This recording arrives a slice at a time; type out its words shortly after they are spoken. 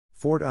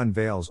Ford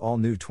unveils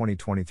all-new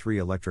 2023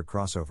 electric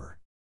crossover.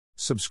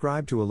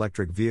 Subscribe to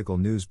Electric Vehicle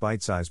News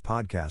Bite-Size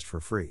podcast for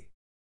free.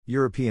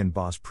 European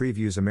boss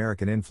previews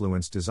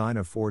American-influenced design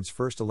of Ford's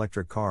first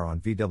electric car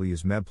on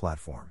VW's MEB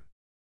platform.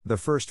 The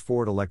first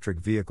Ford electric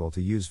vehicle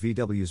to use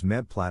VW's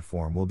MEB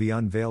platform will be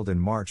unveiled in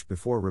March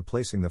before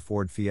replacing the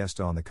Ford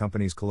Fiesta on the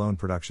company's Cologne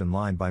production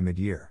line by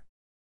mid-year.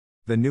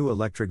 The new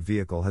electric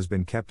vehicle has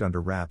been kept under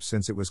wraps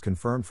since it was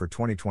confirmed for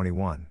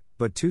 2021,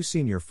 but two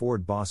senior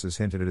Ford bosses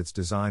hinted at its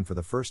design for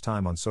the first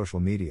time on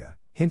social media,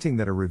 hinting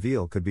that a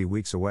reveal could be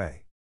weeks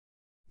away.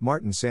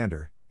 Martin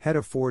Sander, head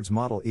of Ford's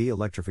Model E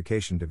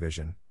electrification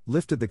division,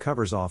 lifted the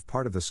covers off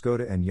part of the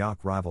Skoda Enyaq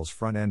rival's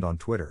front end on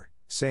Twitter,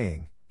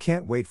 saying,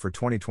 "Can't wait for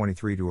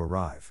 2023 to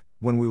arrive,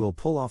 when we will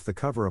pull off the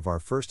cover of our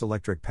first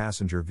electric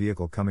passenger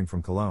vehicle coming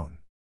from Cologne."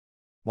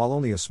 While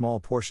only a small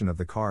portion of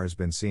the car has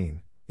been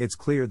seen, it's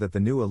clear that the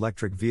new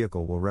electric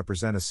vehicle will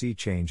represent a sea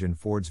change in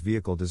Ford's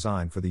vehicle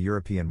design for the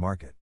European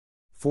market.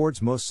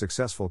 Ford's most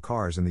successful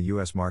cars in the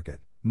US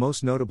market,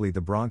 most notably the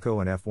Bronco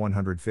and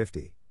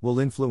F-150, will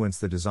influence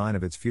the design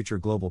of its future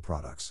global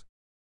products.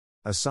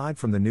 Aside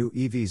from the new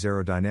EV's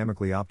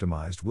aerodynamically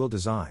optimized wheel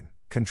design,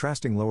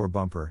 contrasting lower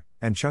bumper,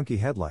 and chunky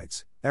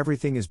headlights,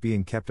 everything is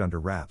being kept under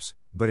wraps,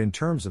 but in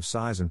terms of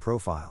size and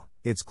profile,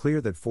 it's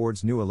clear that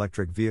Ford's new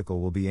electric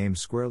vehicle will be aimed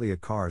squarely at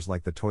cars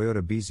like the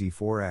Toyota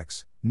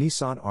bZ4X,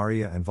 Nissan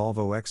Ariya and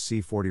Volvo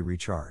XC40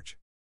 Recharge.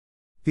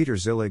 Peter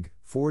Zillig,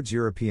 Ford's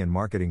European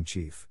marketing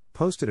chief,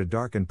 posted a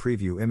darkened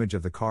preview image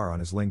of the car on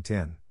his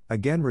LinkedIn,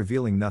 again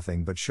revealing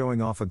nothing but showing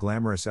off a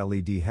glamorous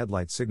LED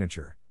headlight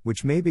signature,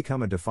 which may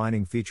become a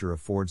defining feature of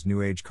Ford's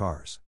new age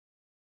cars.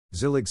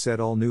 Zillig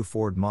said all new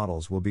Ford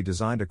models will be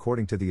designed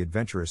according to the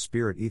adventurous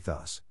spirit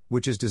ethos,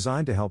 which is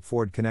designed to help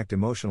Ford connect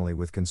emotionally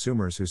with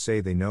consumers who say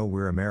they know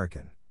we're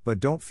American, but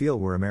don't feel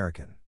we're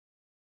American.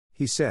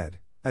 He said,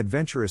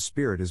 "Adventurous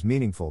spirit is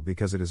meaningful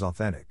because it is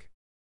authentic.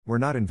 We're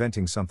not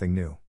inventing something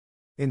new.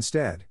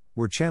 Instead,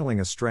 we're channeling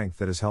a strength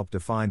that has helped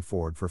define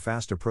Ford for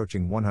fast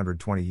approaching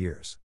 120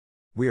 years.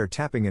 We are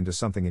tapping into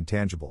something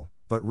intangible,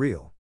 but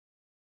real."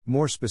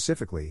 More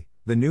specifically,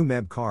 the new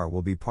MEB car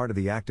will be part of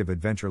the Active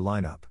Adventure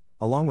lineup,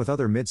 along with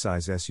other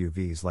midsize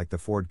SUVs like the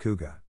Ford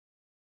Kuga.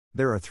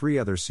 There are three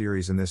other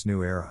series in this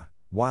new era: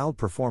 Wild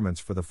Performance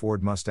for the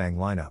Ford Mustang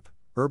lineup,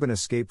 Urban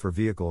Escape for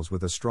vehicles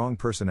with a strong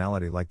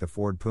personality like the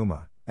Ford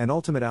Puma, and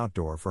Ultimate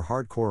Outdoor for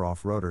hardcore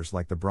off-roaders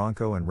like the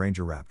Bronco and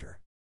Ranger Raptor.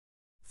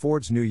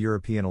 Ford's new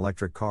European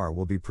electric car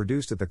will be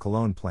produced at the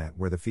Cologne plant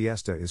where the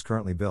Fiesta is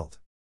currently built.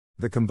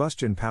 The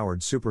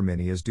combustion-powered Super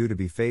Mini is due to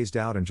be phased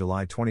out in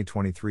July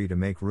 2023 to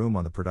make room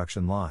on the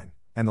production line,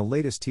 and the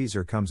latest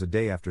teaser comes a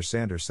day after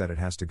Sanders said it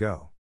has to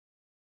go.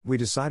 "We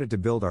decided to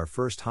build our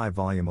first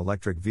high-volume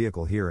electric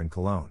vehicle here in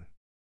Cologne.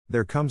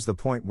 There comes the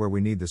point where we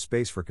need the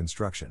space for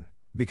construction,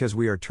 because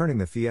we are turning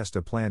the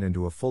Fiesta plant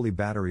into a fully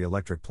battery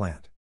electric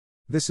plant.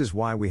 This is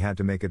why we had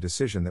to make a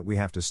decision that we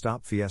have to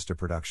stop Fiesta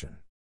production."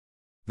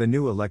 The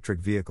new electric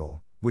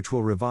vehicle, which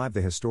will revive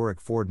the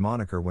historic Ford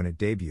moniker when it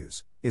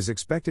debuts, is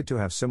expected to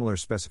have similar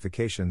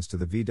specifications to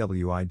the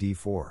VW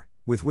ID.4,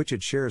 with which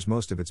it shares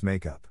most of its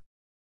makeup.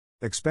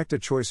 Expect a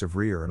choice of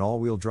rear and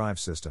all-wheel drive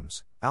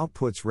systems,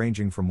 outputs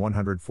ranging from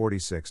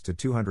 146 to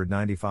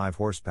 295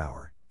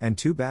 horsepower, and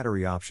two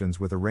battery options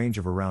with a range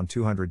of around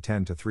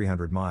 210 to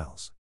 300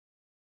 miles.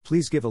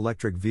 Please give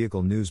Electric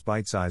Vehicle News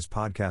Bite-Size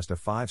podcast a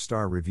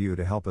 5-star review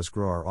to help us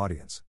grow our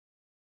audience.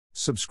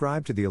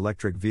 Subscribe to the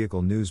Electric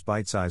Vehicle News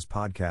Bite-Size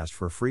podcast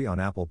for free on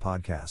Apple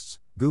Podcasts,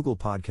 Google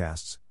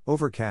Podcasts,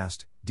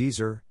 Overcast,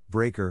 Deezer,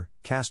 Breaker,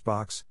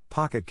 Castbox,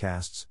 Pocket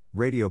Casts,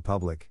 Radio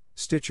Public,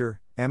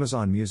 Stitcher,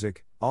 Amazon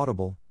Music,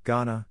 Audible,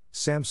 Gaana,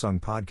 Samsung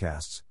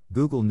Podcasts,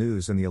 Google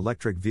News and the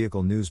Electric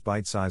Vehicle News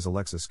Bite-Size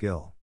Alexa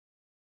skill.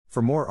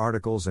 For more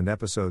articles and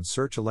episodes,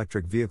 search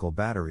electric vehicle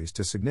batteries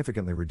to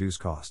significantly reduce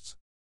costs.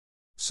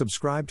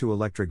 Subscribe to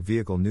Electric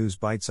Vehicle News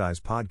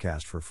Bite-Size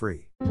podcast for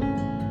free.